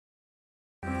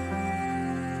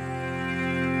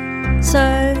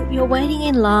So you're waiting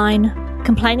in line,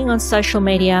 complaining on social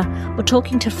media, or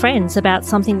talking to friends about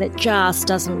something that just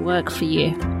doesn't work for you.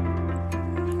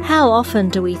 How often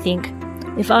do we think,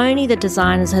 if only the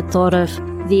designers had thought of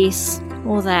this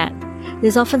or that?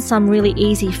 There's often some really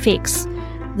easy fix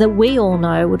that we all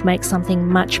know would make something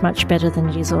much, much better than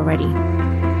it is already.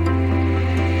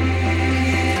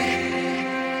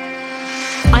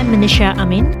 I'm Manisha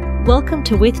Amin. Welcome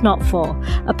to With Not For,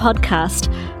 a podcast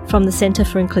from the Centre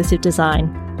for Inclusive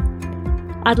Design.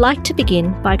 I'd like to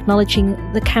begin by acknowledging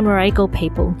the Cammeraygal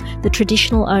people, the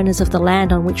traditional owners of the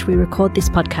land on which we record this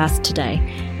podcast today,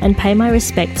 and pay my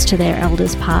respects to their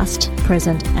elders past,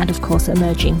 present, and of course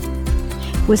emerging.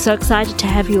 We're so excited to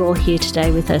have you all here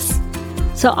today with us.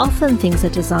 So often things are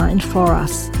designed for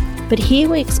us, but here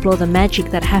we explore the magic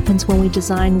that happens when we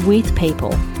design with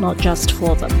people, not just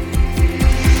for them.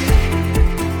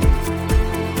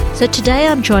 So today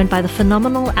I'm joined by the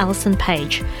phenomenal Alison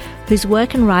Page, whose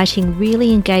work and writing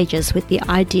really engages with the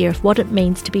idea of what it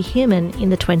means to be human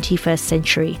in the 21st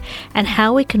century and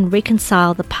how we can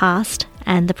reconcile the past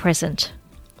and the present.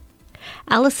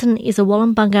 Alison is a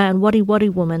Wallumbunga and Wadi Wadi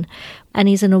woman and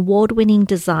is an award-winning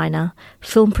designer,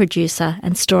 film producer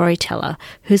and storyteller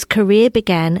whose career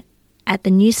began at the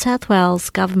New South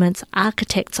Wales Government's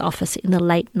Architects Office in the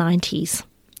late 90s.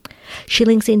 She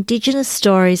links Indigenous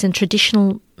stories and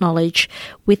traditional knowledge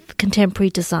with contemporary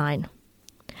design.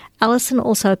 Alison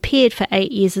also appeared for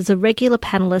 8 years as a regular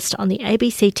panellist on the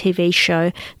ABC TV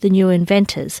show The New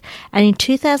Inventors, and in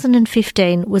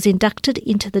 2015 was inducted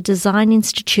into the Design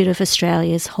Institute of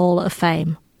Australia's Hall of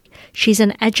Fame. She's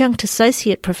an adjunct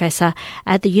associate professor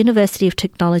at the University of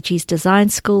Technology's Design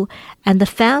School and the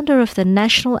founder of the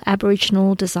National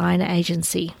Aboriginal Design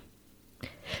Agency.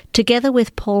 Together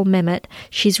with Paul Memmott,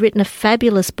 she's written a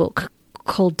fabulous book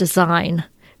called Design,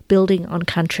 Building on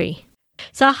Country.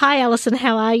 So hi, Alison,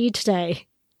 how are you today?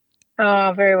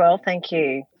 Oh, very well, thank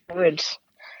you. Good.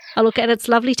 Oh, look, and it's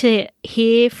lovely to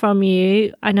hear from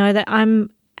you. I know that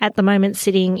I'm at the moment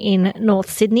sitting in North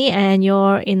Sydney and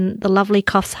you're in the lovely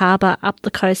Coffs Harbour up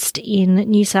the coast in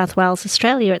New South Wales,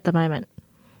 Australia at the moment.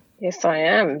 Yes, I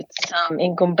am. It's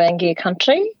in Gumbaynggirr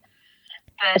country.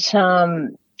 But,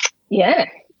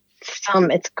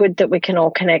 it's good that we can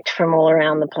all connect from all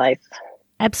around the place.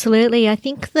 Absolutely. I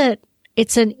think that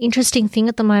it's an interesting thing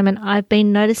at the moment. I've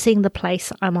been noticing the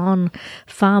place I'm on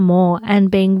far more and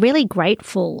being really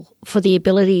grateful for the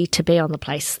ability to be on the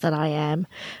place that I am.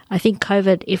 I think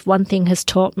COVID, if one thing has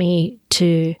taught me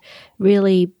to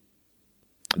really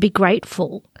be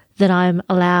grateful that I'm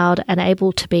allowed and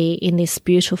able to be in this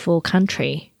beautiful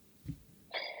country.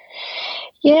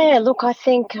 Yeah, look, I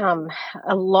think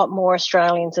a lot more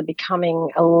Australians are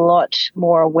becoming a lot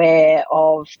more aware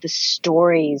of the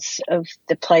stories of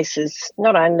the places,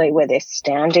 not only where they're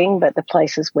standing, but the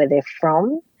places where they're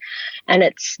from. And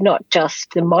it's not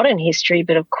just the modern history,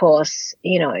 but of course,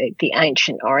 the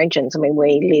ancient origins. I mean,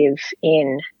 we live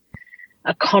in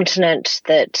a continent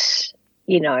that,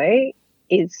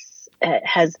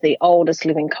 has the oldest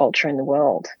living culture in the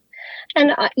world.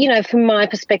 And, from my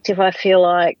perspective, I feel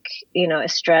like,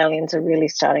 Australians are really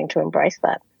starting to embrace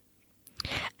that.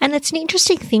 And it's an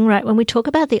interesting thing, right? When we talk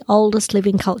about the oldest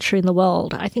living culture in the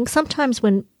world, I think sometimes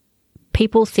when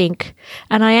people think,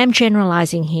 and I am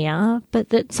generalising here, but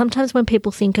that sometimes when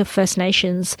people think of First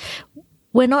Nations,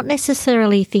 we're not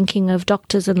necessarily thinking of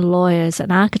doctors and lawyers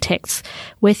and architects.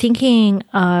 We're thinking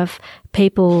of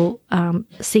people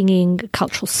singing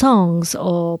cultural songs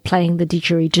or playing the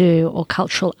didgeridoo or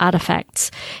cultural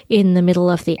artefacts in the middle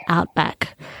of the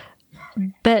outback.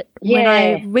 But when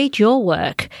I read your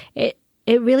work, it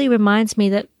really reminds me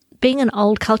that being an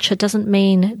old culture doesn't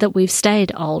mean that we've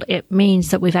stayed old. It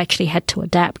means that we've actually had to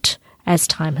adapt as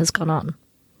time has gone on.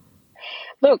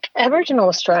 Look, Aboriginal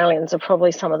Australians are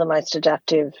probably some of the most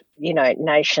adaptive,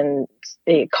 nations,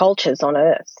 cultures on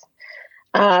earth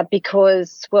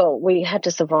because, we had to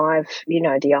survive,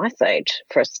 the Ice Age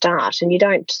for a start. And you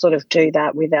don't sort of do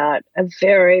that without a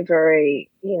very, very,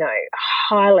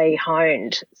 highly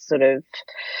honed sort of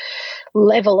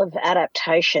level of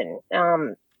adaptation.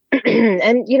 And,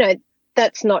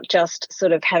 that's not just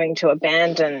sort of having to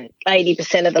abandon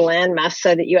 80% of the land mass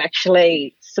so that you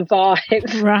actually survive.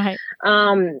 Right.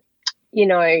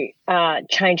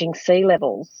 Changing sea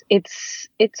levels. It's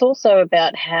also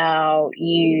about how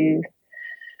you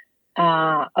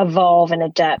evolve and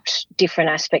adapt different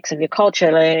aspects of your culture.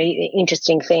 And the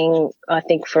interesting thing, I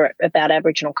think, about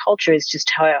Aboriginal culture is just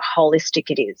how holistic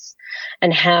it is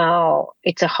and how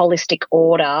it's a holistic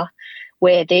order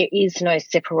where there is no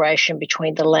separation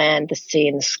between the land, the sea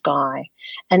and the sky.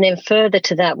 And then further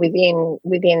to that, within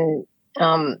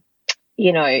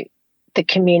the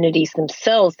communities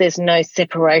themselves. There's no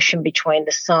separation between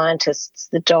the scientists,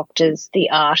 the doctors, the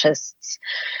artists,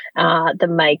 the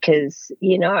makers.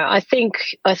 You know, I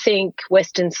think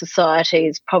Western society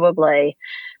is probably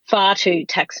far too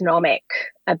taxonomic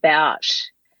about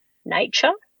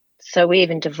nature. So we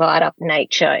even divide up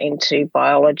nature into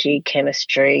biology,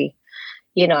 chemistry.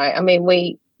 You know, I mean,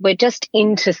 we're just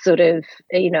into sort of,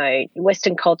 you know,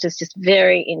 Western culture's just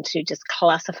very into just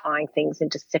classifying things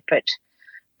into separate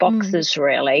boxes,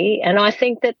 really. And I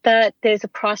think that there's a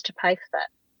price to pay for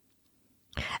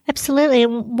that. Absolutely.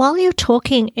 And while you're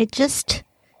talking, it just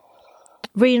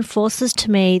reinforces to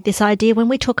me this idea when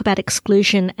we talk about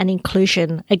exclusion and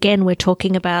inclusion, again, we're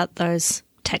talking about those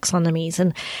taxonomies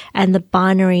and the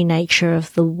binary nature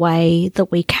of the way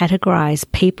that we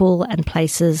categorize people and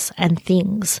places and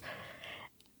things.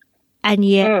 And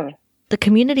yet the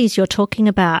communities you're talking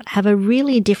about have a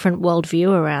really different worldview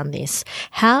around this.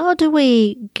 How do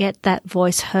we get that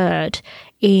voice heard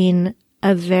in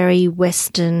a very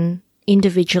Western,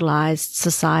 individualized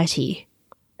society?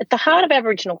 At the heart of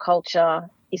Aboriginal culture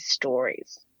is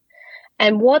stories.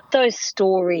 And what those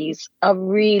stories are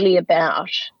really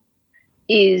about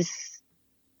is,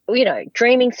 you know,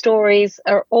 dreaming stories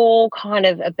are all kind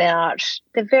of about,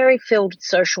 they're very filled with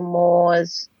social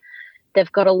mores.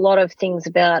 They've got a lot of things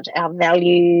about our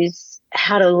values,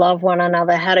 how to love one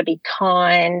another, how to be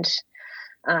kind,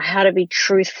 how to be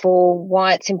truthful,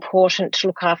 why it's important to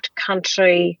look after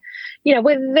country. You know,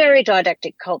 we're a very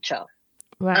didactic culture.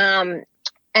 Right.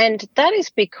 And that is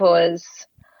because,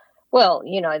 well,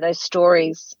 you know, those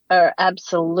stories are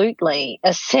absolutely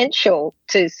essential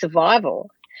to survival.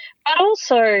 But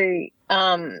also,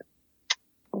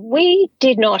 we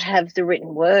did not have the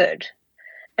written word.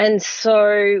 And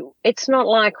so it's not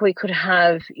like we could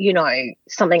have, you know,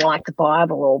 something like the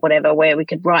Bible or whatever where we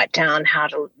could write down how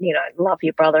to, you know, love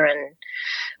your brother and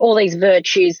all these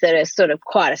virtues that are sort of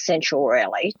quite essential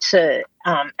really to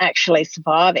actually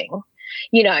surviving,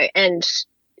 you know. And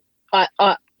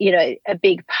I you know, a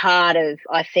big part of,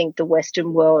 I think, the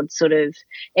Western world sort of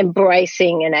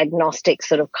embracing an agnostic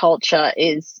sort of culture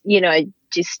is, you know,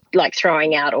 just like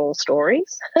throwing out all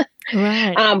stories,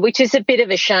 Right. which is a bit of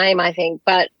a shame, I think,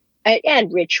 but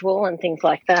and ritual and things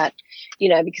like that, you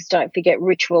know, because don't forget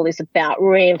ritual is about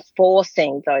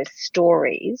reinforcing those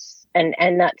stories,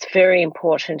 and that's very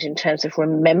important in terms of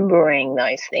remembering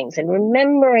those things and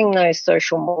remembering those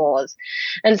social mores.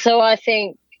 And so I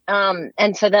think,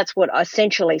 and so that's what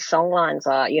essentially songlines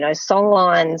are. You know,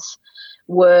 songlines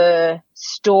were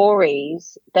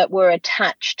stories that were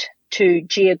attached to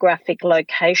geographic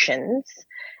locations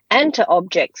and to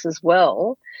objects as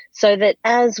well, so that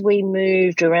as we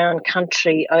moved around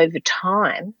country over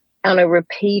time on a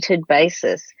repeated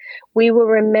basis, we were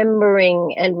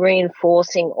remembering and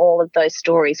reinforcing all of those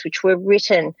stories which were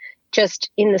written just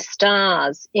in the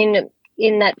stars, in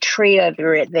that tree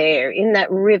over there, in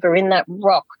that river, in that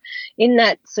rock, in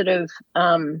that sort of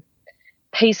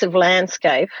piece of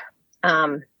landscape.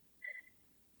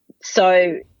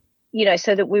 So, you know,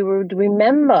 so that we would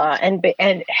remember and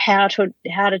how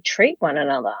to treat one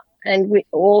another, and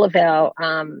all of our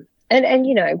and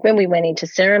you know, when we went into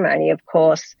ceremony, of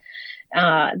course,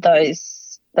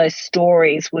 those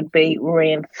stories would be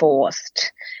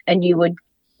reinforced, and you would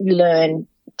learn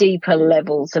deeper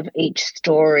levels of each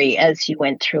story as you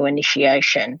went through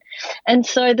initiation. And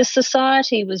so the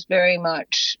society was very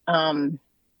much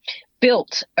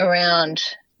built around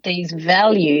these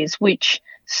values, which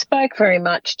spoke very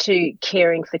much to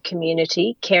caring for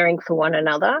community, caring for one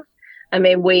another. I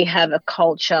mean, we have a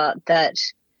culture that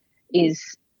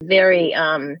is very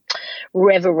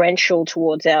reverential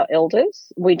towards our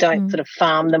elders. We don't sort of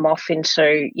farm them off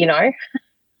into, you know,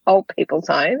 old people's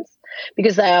homes,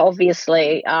 because they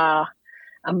obviously are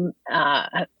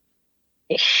a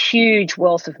huge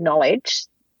wealth of knowledge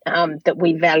that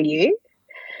we value.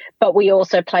 But we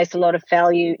also place a lot of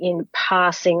value in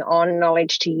passing on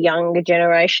knowledge to younger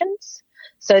generations.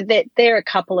 So that there are a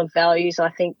couple of values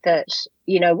I think that,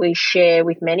 you know, we share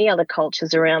with many other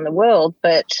cultures around the world,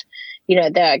 but, you know,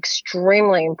 they're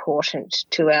extremely important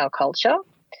to our culture.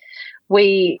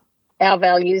 Our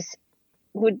values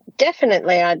would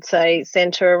definitely, I'd say,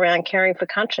 centre around caring for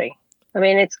country. I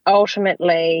mean, it's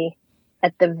ultimately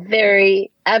at the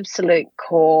very absolute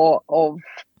core of,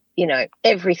 you know,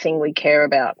 everything we care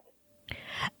about.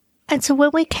 And so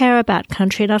when we care about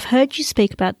country, and I've heard you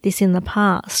speak about this in the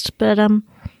past, but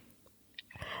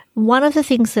one of the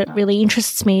things that really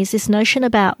interests me is this notion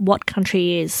about what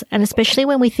country is, and especially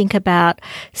when we think about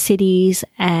cities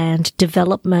and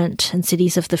development and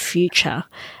cities of the future,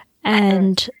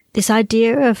 and this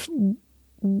idea of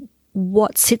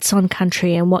what sits on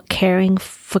country and what caring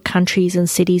for countries and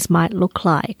cities might look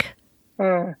like.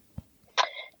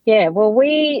 Yeah, well,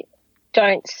 we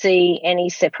don't see any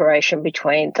separation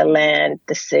between the land,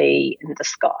 the sea, and the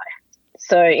sky.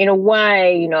 So in a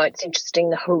way, it's interesting,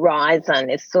 the horizon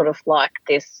is sort of like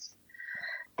this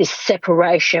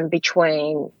separation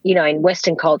between, in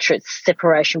Western culture, it's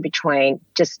separation between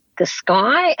just the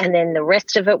sky and then the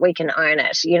rest of it, we can own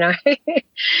it,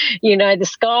 the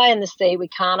sky and the sea we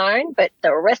can't own, but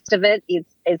the rest of it is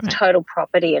total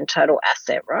property and total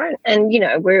asset, right? And,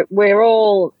 we're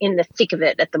all in the thick of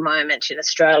it at the moment in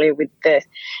Australia with this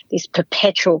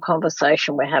perpetual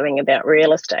conversation we're having about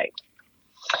real estate.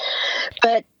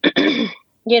 But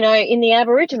in the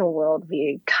Aboriginal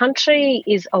worldview, country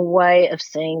is a way of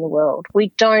seeing the world.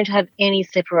 We don't have any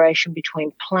separation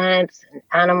between plants and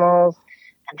animals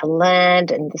and the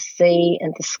land and the sea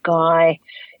and the sky.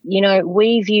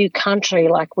 We view country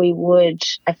like we would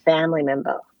a family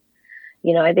member.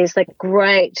 There's that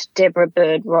great Deborah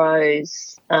Bird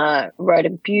Rose wrote a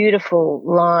beautiful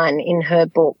line in her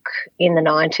book in the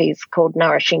 90s called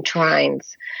Nourishing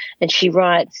Terrains. And she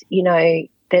writes,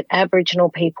 that Aboriginal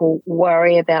people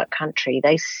worry about country.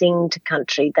 They sing to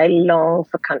country. They long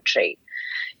for country.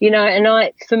 And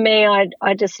I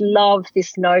just love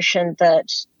this notion that,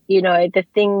 the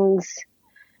things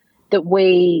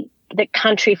that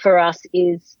country for us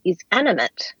is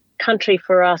animate. Country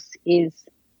for us is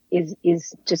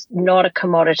just not a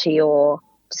commodity or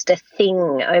just a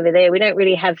thing over there. We don't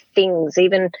really have things.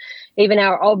 Even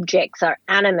our objects are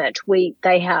animate.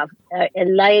 They are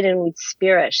laden with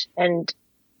spirit, and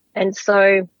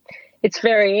so it's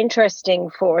very interesting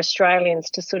for Australians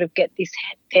to sort of get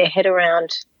their head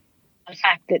around the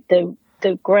fact that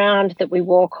the ground that we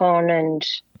walk on and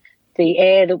the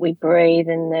air that we breathe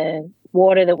and the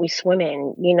water that we swim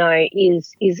in,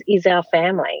 is our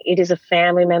family. It is a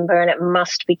family member and it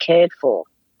must be cared for.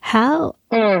 How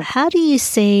do you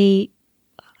see,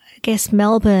 I guess,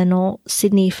 Melbourne or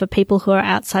Sydney, for people who are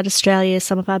outside Australia,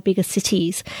 some of our bigger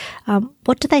cities,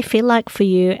 what do they feel like for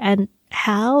you, and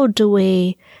how do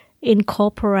we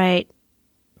incorporate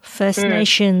First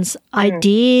Nations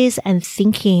ideas and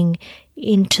thinking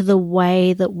into the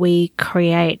way that we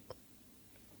create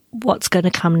what's going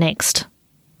to come next?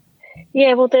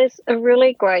 Yeah, well, there's a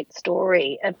really great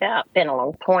story about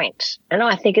Bennelong Point, and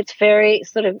I think it's very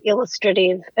sort of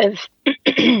illustrative of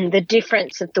the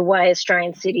difference of the way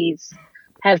Australian cities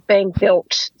have been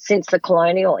built since the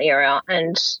colonial era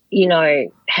and,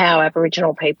 how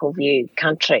Aboriginal people view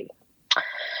country.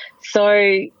 So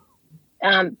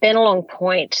Bennelong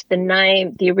Point,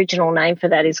 the original name for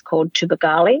that is called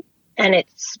Tubagali, and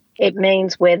it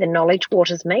means where the knowledge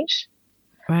waters meet.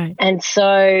 Right. And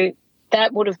so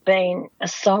that would have been a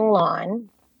songline,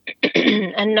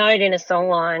 a note in a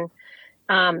songline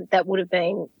that would have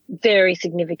been very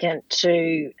significant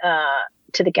to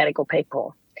the Gadigal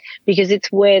people, because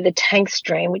it's where the Tank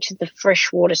Stream, which is the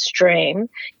freshwater stream,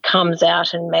 comes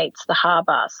out and meets the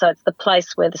harbour. So it's the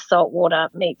place where the salt water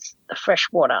meets the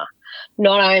freshwater.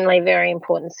 Not only very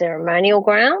important ceremonial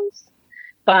grounds,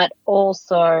 but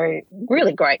also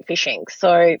really great fishing.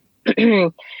 So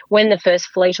when the first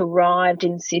fleet arrived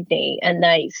in Sydney and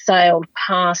they sailed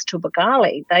past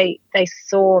Tubagali, they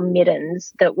saw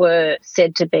middens that were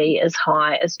said to be as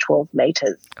high as 12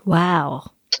 metres.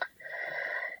 Wow.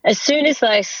 As soon as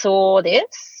they saw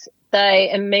this,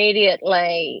 they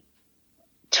immediately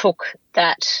saw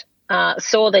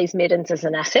these middens as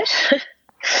an asset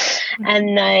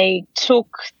and they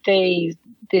took the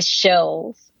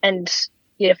shells and,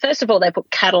 first of all, they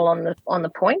put cattle on the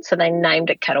point, so they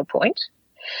named it Cattle Point.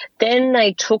 Then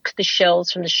they took the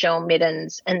shells from the shell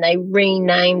middens and they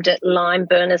renamed it Lime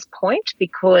Burners Point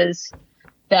because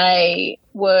they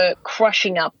were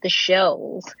crushing up the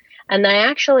shells. And they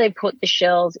actually put the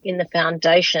shells in the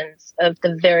foundations of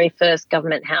the very first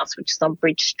government house, which is on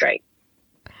Bridge Street.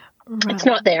 Right. It's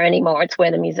not there anymore. It's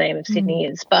where the Museum of Sydney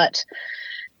is. But,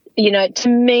 to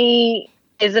me,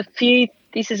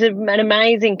 this is an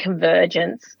amazing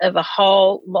convergence of a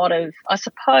whole lot of, I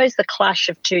suppose, the clash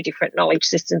of two different knowledge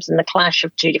systems and the clash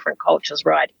of two different cultures,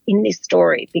 right, in this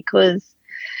story, because,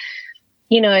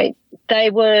 they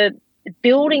were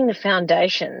building the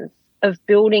foundations of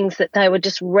buildings that they were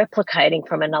just replicating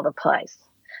from another place.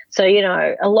 So,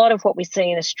 a lot of what we see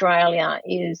in Australia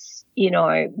is,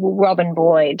 Robin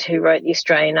Boyd, who wrote The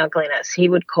Australian Ugliness, he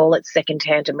would call it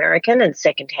second-hand American and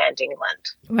second-hand England.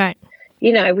 Right.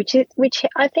 Which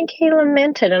I think he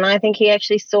lamented, and I think he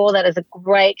actually saw that as a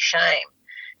great shame,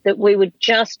 that we would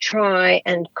just try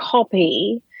and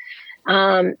copy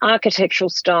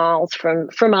architectural styles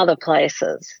from other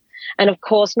places. And of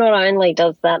course, not only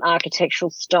does that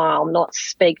architectural style not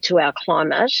speak to our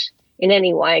climate in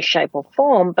any way, shape or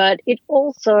form, but it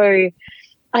also,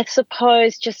 I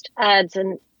suppose, just adds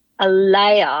a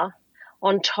layer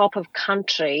on top of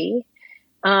country,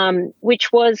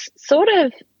 which was sort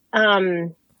of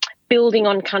building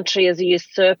on country as a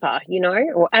usurper,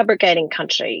 or abrogating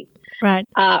country. Right.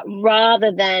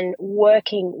 Rather than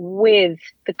working with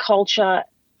the culture,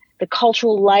 the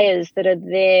cultural layers that are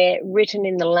there written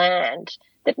in the land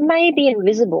that may be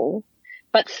invisible,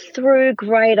 but through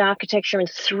great architecture and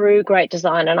through great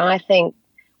design. And I think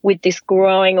with this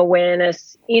growing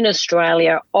awareness in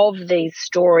Australia of these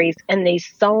stories and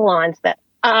these song lines that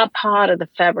are part of the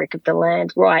fabric of the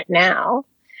land right now,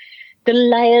 the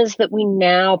layers that we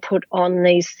now put on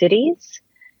these cities,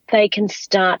 they can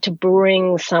start to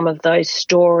bring some of those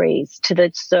stories to the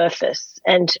surface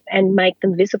and make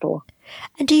them visible.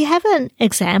 And do you have an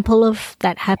example of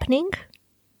that happening?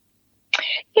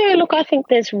 Yeah, look, I think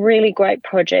there's really great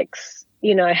projects,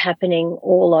 happening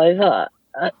all over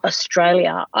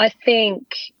Australia. I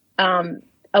think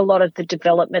a lot of the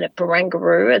development at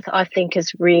Barangaroo, I think,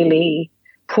 has really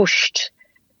pushed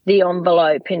the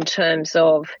envelope in terms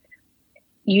of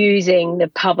using the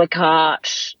public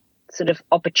art sort of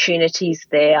opportunities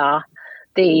there,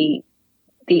 the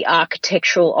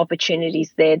architectural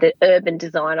opportunities there, the urban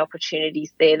design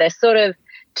opportunities there. They're sort of,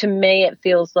 to me, it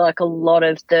feels like a lot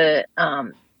of the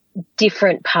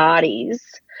different parties,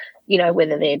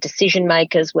 whether they're decision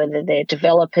makers, whether they're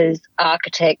developers,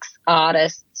 architects,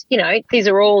 artists, these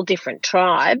are all different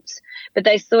tribes, but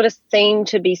they sort of seem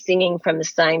to be singing from the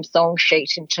same song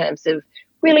sheet in terms of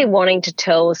really wanting to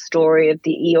tell the story of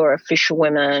the Eora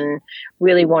fisherwomen,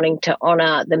 really wanting to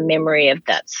honour the memory of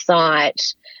that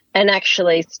site and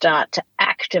actually start to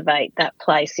activate that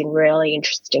place in really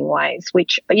interesting ways,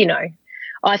 which,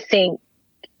 I think,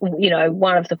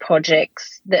 one of the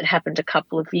projects that happened a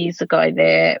couple of years ago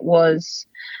there was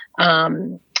a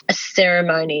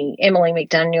ceremony. Emily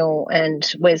McDaniel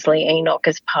and Wesley Enoch,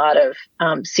 as part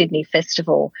of Sydney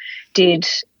Festival, did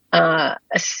a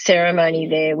ceremony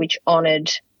there which honoured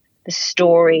the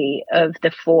story of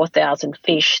the 4,000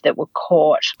 fish that were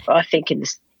caught, I think, in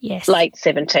the late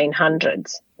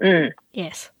 1700s.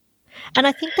 Yes. And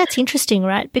I think that's interesting,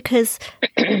 right? Because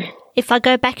if I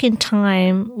go back in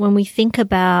time, when we think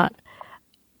about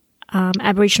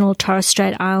Aboriginal Torres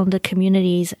Strait Islander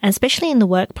communities, and especially in the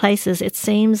workplaces, it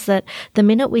seems that the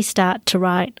minute we start to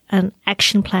write an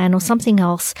action plan or something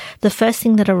else, the first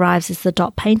thing that arrives is the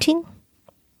dot painting.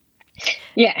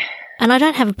 Yeah. And I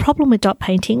don't have a problem with dot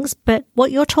paintings, but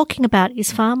what you're talking about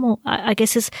is far more, I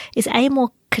guess, is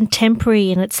more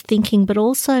contemporary in its thinking, but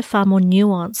also far more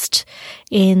nuanced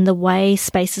in the way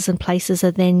spaces and places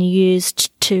are then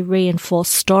used to reinforce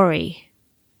story.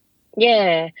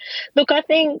 Yeah. Look, I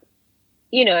think,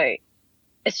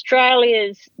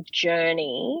 Australia's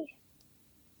journey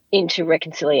into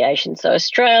reconciliation, so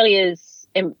Australia's,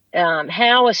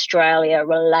 how Australia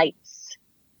relates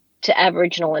to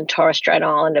Aboriginal and Torres Strait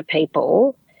Islander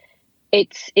people,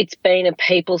 it's been a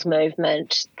people's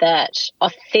movement that I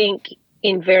think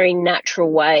in very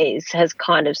natural ways has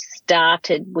kind of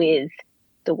started with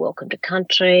the welcome to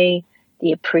country,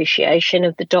 the appreciation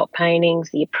of the dot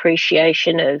paintings, the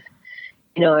appreciation of,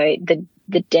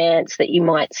 the dance that you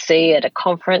might see at a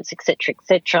conference, et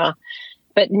cetera,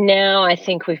 But now I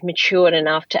think we've matured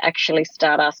enough to actually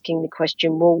start asking the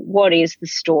question, well, what is the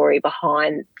story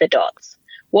behind the dots?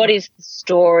 What is the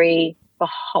story?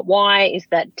 Why is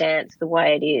that dance the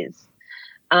way it is?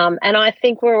 And I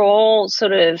think we're all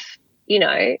sort of,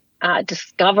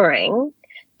 discovering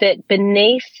that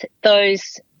beneath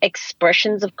those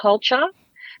expressions of culture,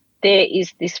 there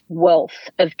is this wealth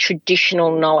of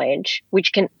traditional knowledge,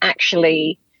 which can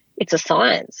actually, it's a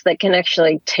science that can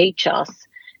actually teach us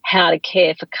how to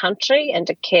care for country and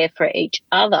to care for each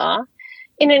other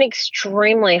in an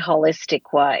extremely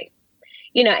holistic way,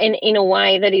 in a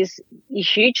way that is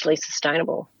hugely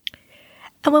sustainable.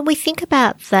 And when we think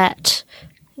about that,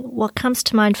 what comes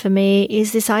to mind for me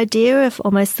is this idea of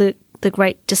almost the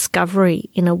great discovery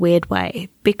in a weird way,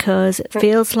 because it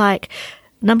feels like,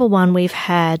 number one, we've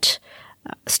had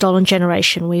stolen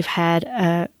generation, we've had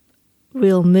a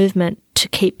real movement to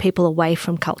keep people away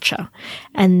from culture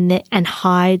and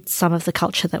hide some of the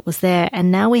culture that was there.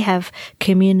 And now we have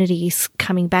communities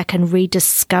coming back and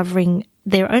rediscovering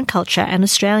their own culture, and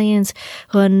Australians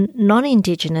who are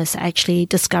non-Indigenous actually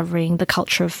discovering the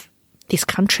culture of this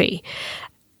country.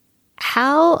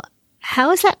 How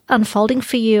is that unfolding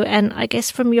for you? And I guess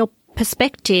from your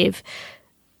perspective,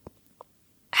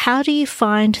 how do you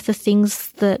find the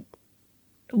things that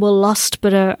were lost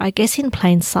but are, I guess, in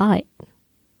plain sight?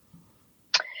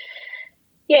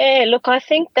 Yeah, look, I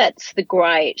think that's the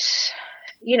great,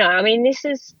 I mean,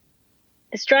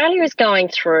 Australia is going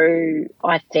through,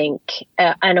 I think,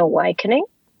 an awakening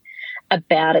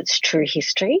about its true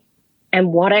history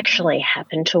and what actually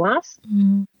happened to us.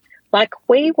 Mm. Like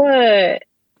we were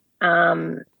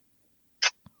an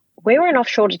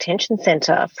offshore detention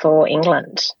centre for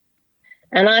England.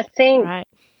 And I think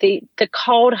the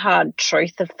cold, hard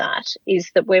truth of that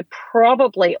is that we're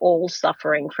probably all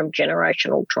suffering from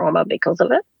generational trauma because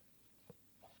of it.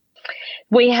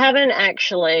 We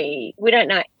don't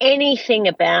know anything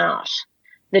about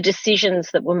the decisions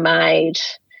that were made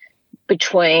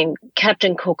between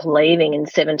Captain Cook leaving in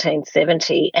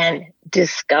 1770 and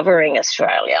discovering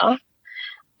Australia,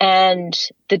 and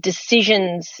the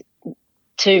decisions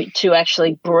to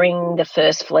actually bring the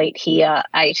first fleet here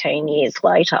 18 years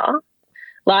later.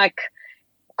 Like,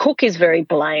 Cook is very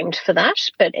blamed for that,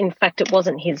 but in fact it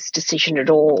wasn't his decision at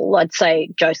all. I'd say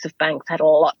Joseph Banks had a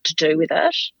lot to do with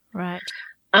it. Right.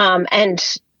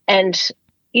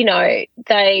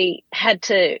 They had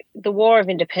to, the War of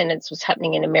Independence was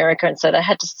happening in America, and so they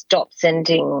had to stop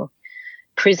sending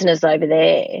prisoners over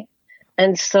there.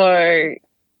 And so,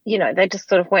 they just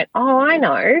sort of went, oh, I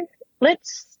know,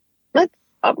 let's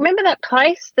remember that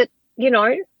place that,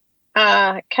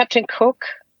 Captain Cook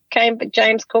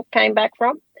James Cook came back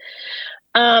from?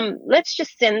 Let's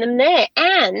just send them there.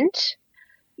 And,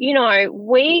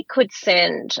 we could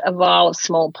send a vial of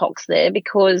smallpox there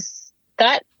because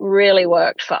that really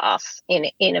worked for us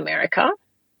in America,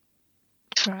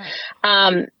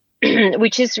 right.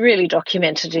 Which is really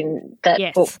documented in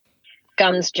that book,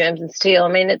 Guns, Germs and Steel.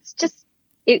 I mean, it's just,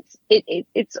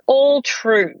 it's all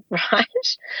true,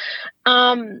 right?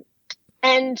 And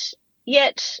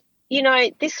yet,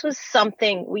 this was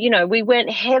something, we went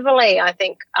heavily, I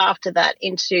think, after that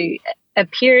into a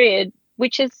period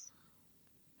which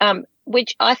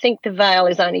I think the veil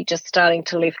is only just starting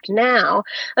to lift now,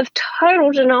 of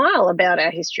total denial about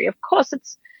our history. Of course,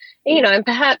 it's, and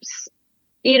perhaps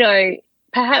it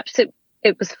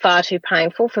was far too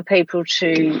painful for people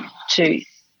to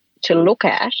look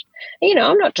at.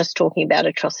 I'm not just talking about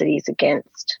atrocities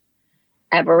against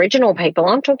Aboriginal people.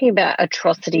 I'm talking about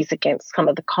atrocities against some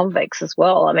of the convicts as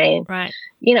well. I mean, right.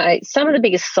 Some of the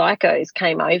biggest psychos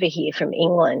came over here from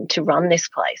England to run this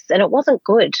place, and it wasn't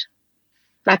good.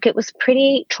 Like, it was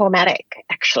pretty traumatic,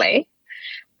 actually.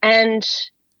 And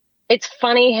it's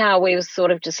funny how we were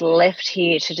sort of just left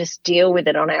here to just deal with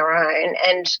it on our own.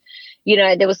 And,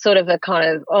 there was sort of a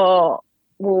kind of,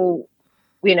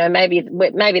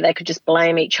 maybe they could just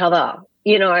blame each other,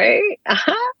 Yeah,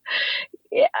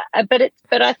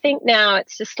 but I think now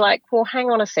it's just like, well, hang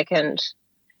on a second.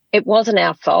 It wasn't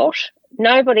our fault.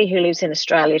 Nobody who lives in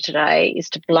Australia today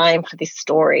is to blame for this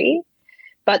story,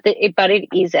 but it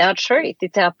is our truth.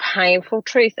 It's our painful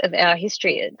truth of our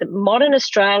history. The modern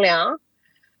Australia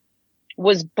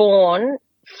was born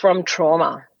from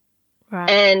trauma. Right.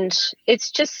 And it's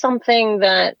just something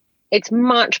that it's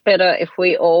much better if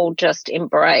we all just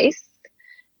embrace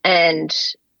and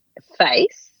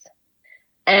face.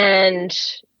 And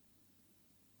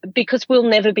because we'll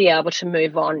never be able to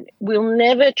move on, we'll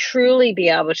never truly be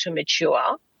able to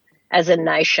mature as a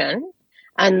nation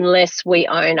unless we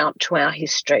own up to our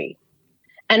history.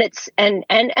 And it's and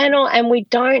we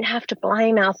don't have to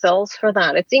blame ourselves for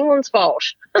that. It's England's fault.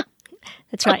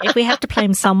 That's right. If we have to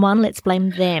blame someone, let's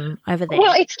blame them over there.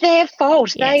 Well, it's their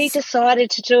fault. Yes. They decided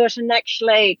to do it, and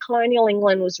actually colonial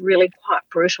England was really quite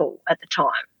brutal at the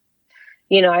time.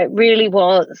 It really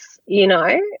was,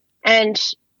 and,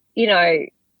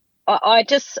 I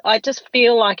just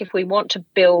feel like if we want to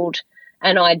build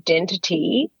an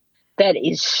identity that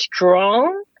is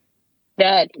strong,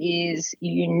 that is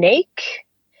unique,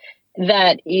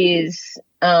 that is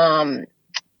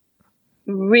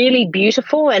really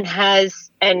beautiful and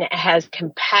has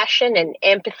compassion and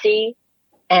empathy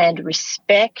and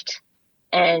respect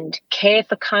and care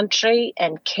for country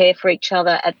and care for each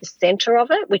other at the centre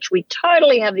of it, which we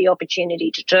totally have the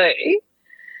opportunity to do,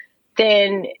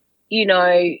 then,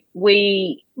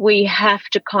 we have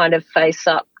to kind of face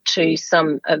up to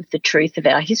some of the truth of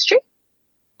our history.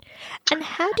 And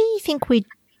how do you think we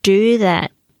do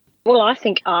that? Well, I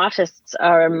think artists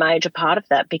are a major part of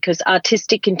that, because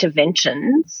artistic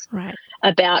interventions right.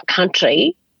 about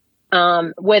country,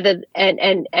 and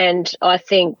I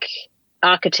think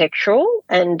architectural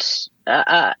and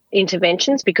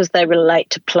interventions, because they relate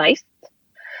to place.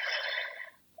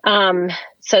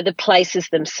 So the places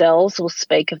themselves will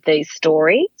speak of these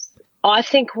stories. I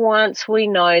think once we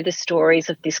know the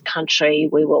stories of this country,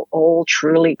 we will all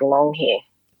truly belong here.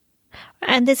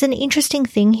 And there's an interesting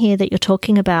thing here that you're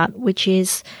talking about, which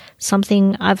is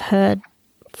something I've heard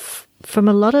from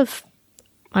a lot of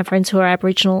my friends who are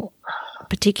Aboriginal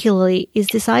particularly, is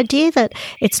this idea that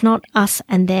it's not us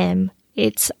and them.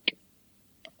 It's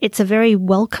a very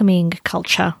welcoming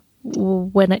culture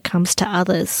when it comes to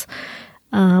others,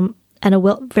 and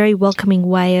a very welcoming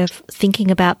way of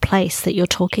thinking about place that you're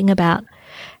talking about.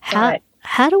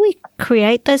 How do we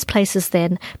create those places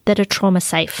then that are trauma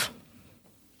safe?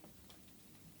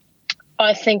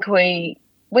 I think we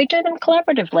do them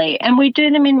collaboratively, and we do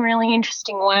them in really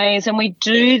interesting ways, and we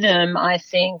do them, I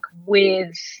think,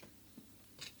 with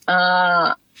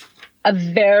a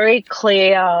very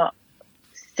clear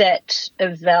set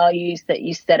of values that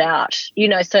you set out,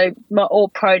 so all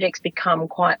projects become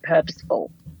quite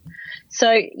purposeful. So,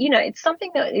 it's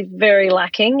something that is very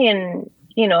lacking in,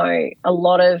 a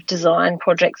lot of design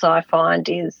projects. I find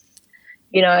is,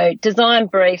 design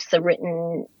briefs are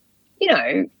written,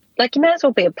 like you may as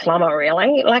well be a plumber,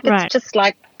 really. Like it's just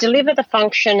like deliver the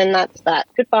function and that's that.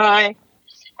 Goodbye.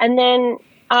 And then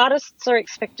artists are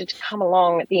expected to come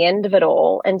along at the end of it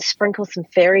all and sprinkle some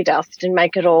fairy dust and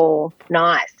make it all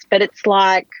nice. But it's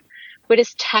like we're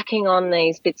just tacking on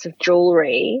these bits of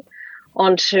jewellery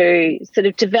onto sort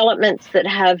of developments that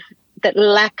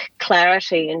lack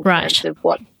clarity in terms of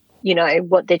what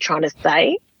they're trying to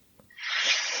say.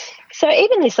 So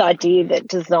even this idea that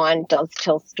design does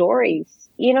tell stories,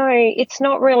 it's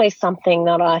not really something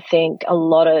that I think a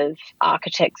lot of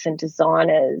architects and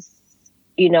designers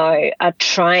are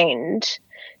trained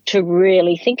to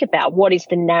really think about. What is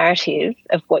the narrative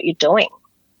of what you're doing?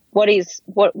 What is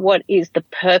the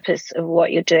purpose of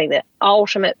what you're doing, the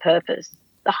ultimate purpose,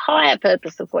 the higher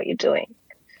purpose of what you're doing?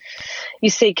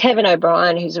 You see Kevin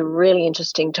O'Brien, who's a really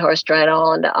interesting Torres Strait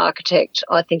Islander architect.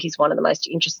 I think he's one of the most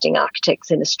interesting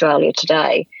architects in Australia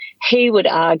today. He would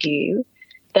argue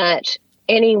that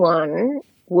anyone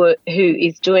who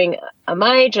is doing a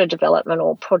major development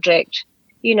or project,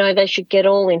 they should get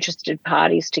all interested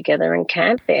parties together and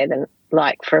camp there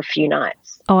for a few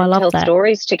nights. Oh, I love that. Tell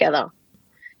stories together.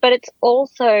 But it's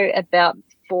also about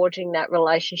forging that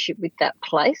relationship with that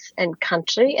place and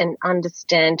country and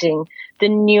understanding the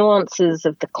nuances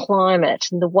of the climate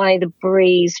and the way the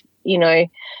breeze,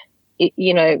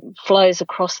 flows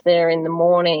across there in the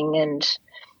morning, and,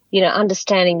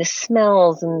 understanding the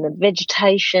smells and the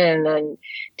vegetation, and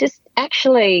just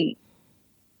actually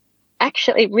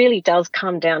it really does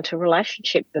come down to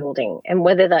relationship building, and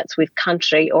whether that's with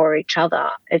country or each other,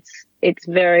 it's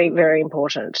very, very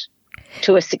important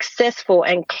to a successful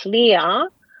and clear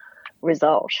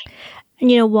result.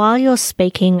 And, while you're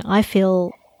speaking, I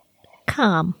feel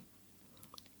calm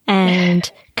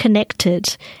and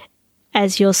connected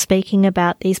as you're speaking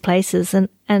about these places.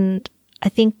 And I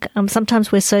think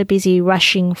sometimes we're so busy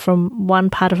rushing from one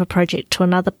part of a project to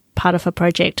another part of a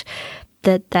project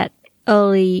that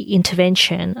early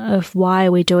intervention of why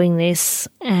are we doing this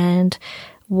and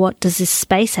what does this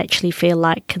space actually feel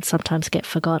like can sometimes get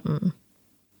forgotten.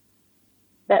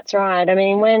 That's right. I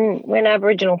mean, when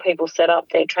Aboriginal people set up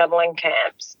their travelling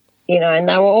camps, and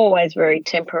they were always very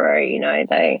temporary,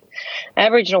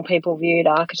 Aboriginal people viewed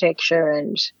architecture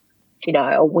and,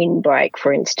 a windbreak,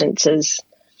 for instance, as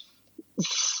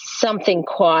something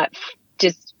quite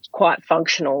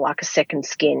functional, like a second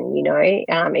skin,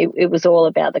 It was all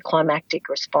about the climactic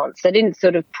response. They didn't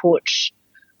sort of put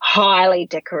highly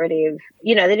decorative,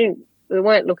 we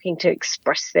weren't looking to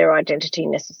express their identity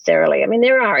necessarily. I mean,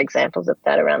 there are examples of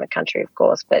that around the country, of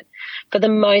course, but for the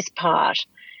most part,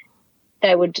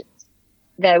 they would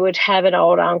have an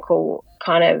old uncle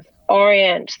kind of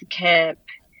orient the camp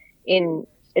in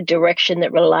a direction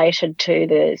that related to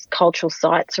the cultural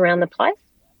sites around the place.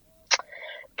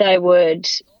 They would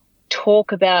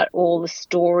talk about all the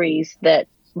stories that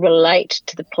relate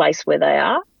to the place where they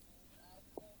are.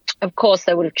 Of course,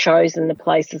 they would have chosen the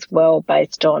place as well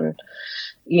based on,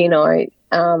 the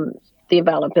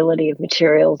availability of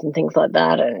materials and things like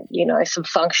that, and, some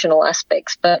functional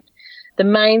aspects. But the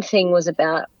main thing was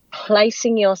about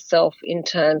placing yourself in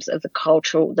terms of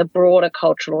the broader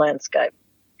cultural landscape.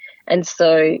 And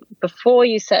so before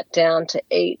you sat down to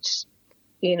eat,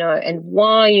 and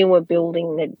while you were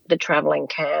building the travelling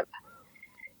camp,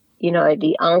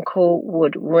 the uncle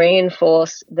would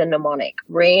reinforce the mnemonic,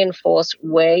 reinforce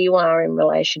where you are in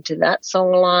relation to that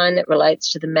song line that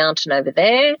relates to the mountain over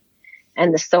there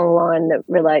and the song line that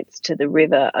relates to the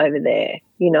river over there,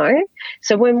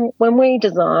 So when we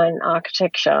design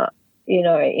architecture,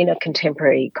 in a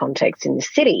contemporary context in the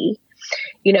city,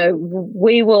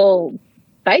 we will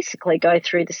basically go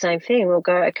through the same thing. We'll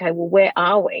go, okay, well, where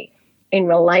are we in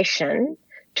relation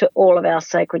to all of our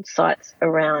sacred sites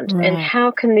around, and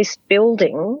how can this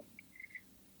building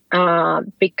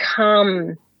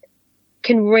become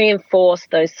can reinforce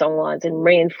those songlines and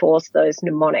reinforce those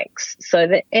mnemonics so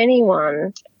that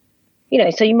anyone,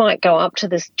 so you might go up to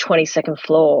this 22nd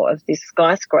floor of this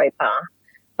skyscraper,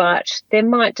 but there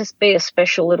might just be a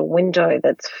special little window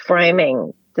that's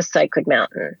framing the sacred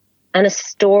mountain and a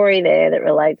story there that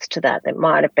relates to that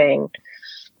might have been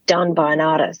done by an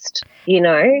artist,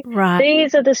 Right.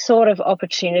 These are the sort of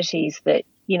opportunities that,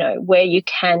 where you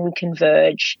can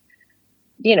converge,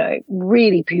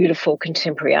 really beautiful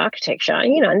contemporary architecture,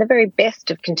 and the very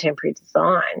best of contemporary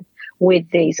design with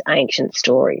these ancient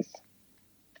stories.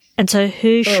 And so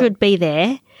who should be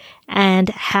there, and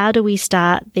how do we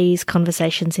start these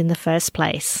conversations in the first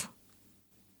place?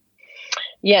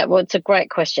 Yeah, well, it's a great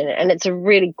question, and it's a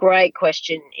really great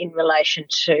question in relation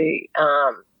to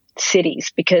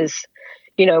cities because,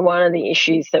 one of the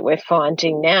issues that we're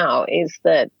finding now is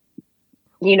that,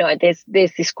 there's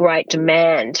this great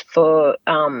demand for,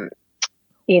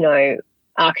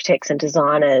 architects and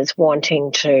designers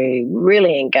wanting to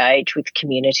really engage with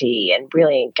community and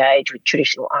really engage with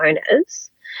traditional owners.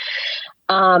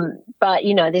 But,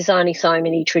 there's only so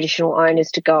many traditional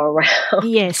owners to go around.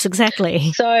 Yes,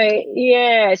 exactly. So,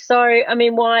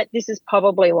 this is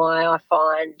probably why I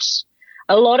find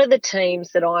a lot of the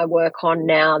teams that I work on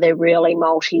now, they're really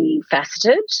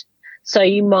multifaceted. So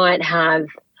you might have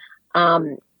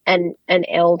an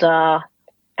elder,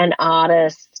 an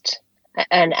artist,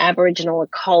 an Aboriginal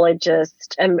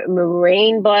ecologist, a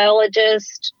marine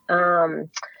biologist,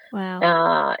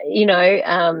 Wow.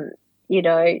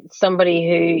 Somebody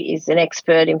who is an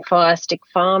expert in fire stick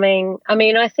farming. I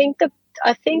think the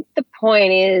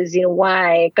point is, in a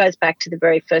way, it goes back to the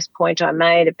very first point I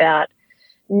made about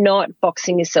not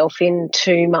boxing yourself in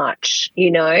too much,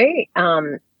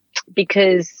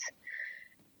 because,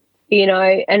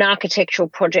 an architectural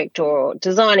project or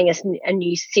designing a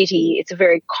new city, it's a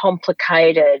very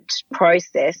complicated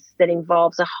process that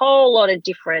involves a whole lot of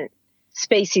different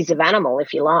species of animal,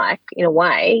 if you like, in a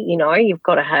way. You've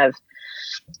got to have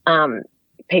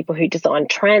people who design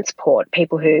transport,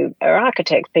 people who are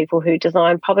architects, people who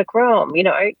design public realm,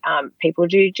 people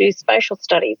who do spatial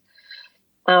studies.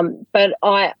 But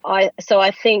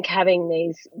I think having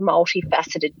these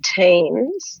multifaceted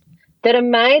teams that are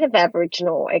made of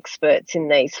Aboriginal experts in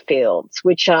these fields,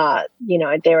 which are,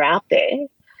 they're out there,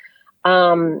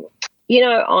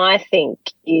 I think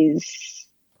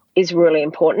is really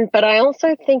important. But I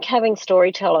also think having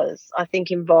storytellers,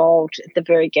 involved at the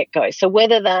very get-go. So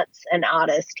whether that's an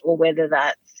artist or whether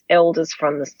that's elders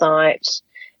from the site,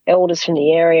 elders from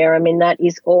the area, that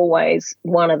is always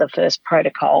one of the first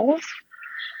protocols.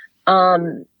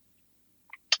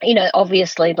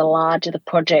 Obviously the larger the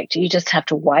project, you just have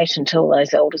to wait until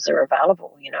those elders are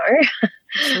available,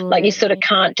 Like you sort of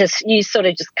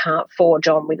just can't forge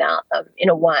on without them in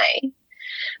a way.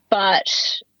 But,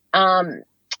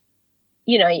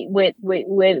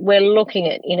 we're looking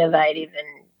at innovative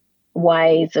and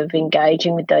ways of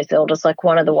engaging with those elders. Like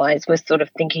one of the ways we're sort of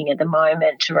thinking at the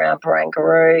moment around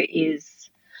Barangaroo is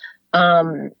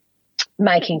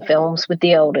making films with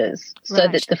the elders, so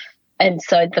Right.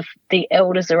 that the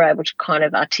elders are able to kind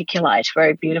of articulate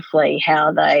very beautifully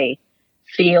how they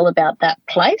feel about that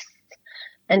place.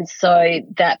 And so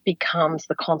that becomes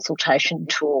the consultation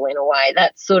tool in a way.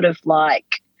 That's sort of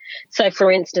like, so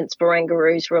for instance,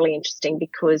 Barangaroo is really interesting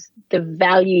because the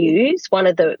values, one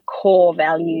of the core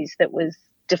values that was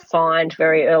defined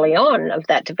very early on of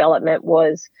that development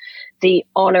was the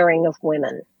honouring of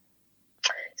women.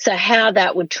 So how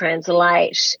that would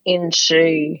translate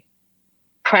into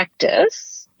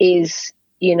practice is,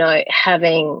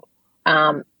 having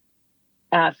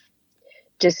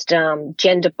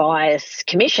gender bias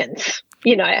commissions,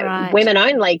 Right. women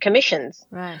only commissions,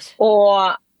 Right.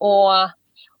 or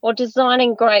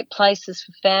designing great places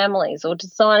for families, or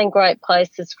designing great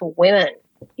places for women,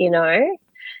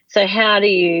 So how do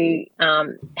you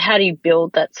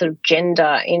build that sort of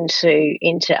gender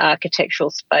into architectural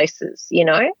spaces,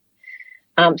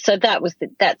 So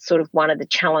that's sort of one of the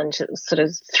challenges that was sort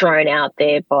of thrown out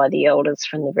there by the elders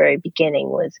from the very beginning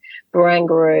was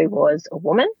Barangaroo was a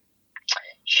woman.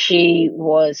 She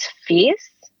was fierce.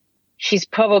 She's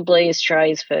probably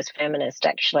Australia's first feminist,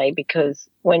 actually, because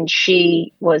when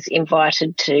she was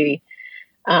invited to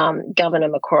Governor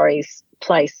Macquarie's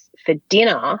place for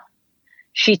dinner,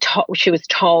 she was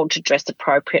told to dress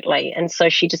appropriately, and so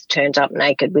she just turned up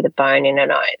naked with a bone in her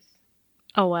nose.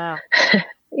 Oh, wow.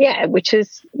 Yeah, which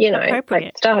is,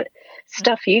 Appropriate. like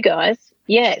stuff you guys.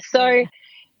 Yeah, so,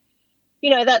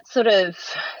 that sort of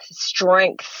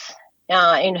strength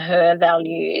in her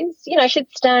values,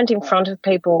 she'd stand in front of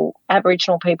people,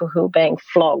 Aboriginal people who were being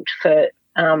flogged for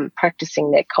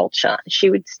practicing their culture. She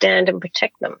would stand and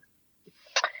protect them.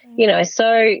 You know,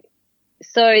 so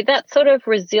that sort of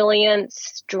resilience,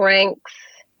 strength,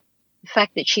 the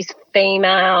fact that she's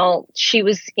female, she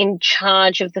was in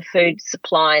charge of the food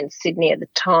supply in Sydney at the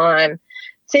time.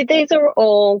 So these are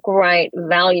all great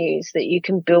values that you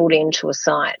can build into a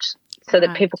site so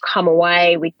that people come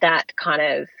away with that kind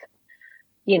of,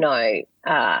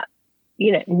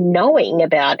 knowing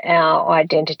about our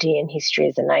identity and history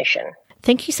as a nation.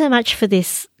 Thank you so much for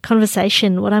this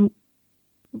conversation. What I'm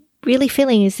really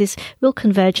feeling is this real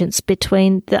convergence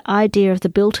between the idea of the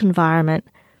built environment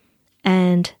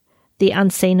and the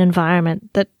unseen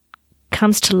environment that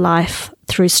comes to life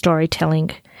through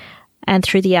storytelling and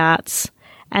through the arts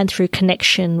and through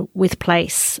connection with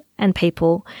place and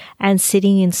people and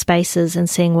sitting in spaces and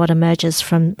seeing what emerges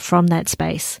from that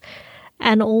space.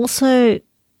 And also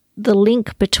the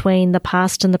link between the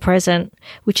past and the present,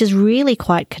 which is really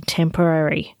quite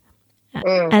contemporary,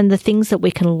 and the things that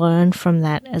we can learn from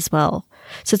that as well.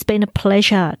 So it's been a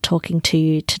pleasure talking to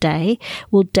you today.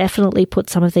 We'll definitely put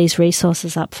some of these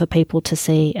resources up for people to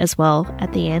see as well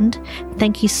at the end.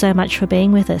 Thank you so much for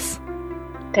being with us.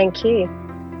 Thank you.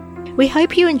 We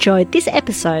hope you enjoyed this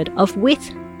episode of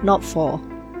With, Not For.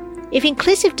 If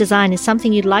inclusive design is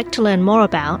something you'd like to learn more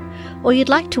about, or you'd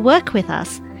like to work with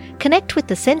us, connect with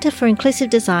the Centre for Inclusive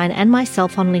Design and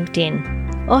myself on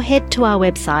LinkedIn, or head to our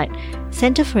website,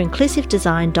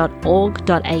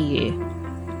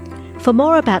 centrefoриnclusivedesign.org.au. For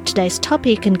more about today's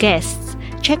topic and guests,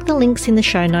 check the links in the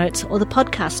show notes or the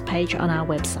podcast page on our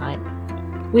website.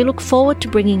 We look forward to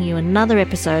bringing you another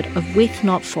episode of With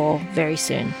Not For very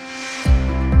soon.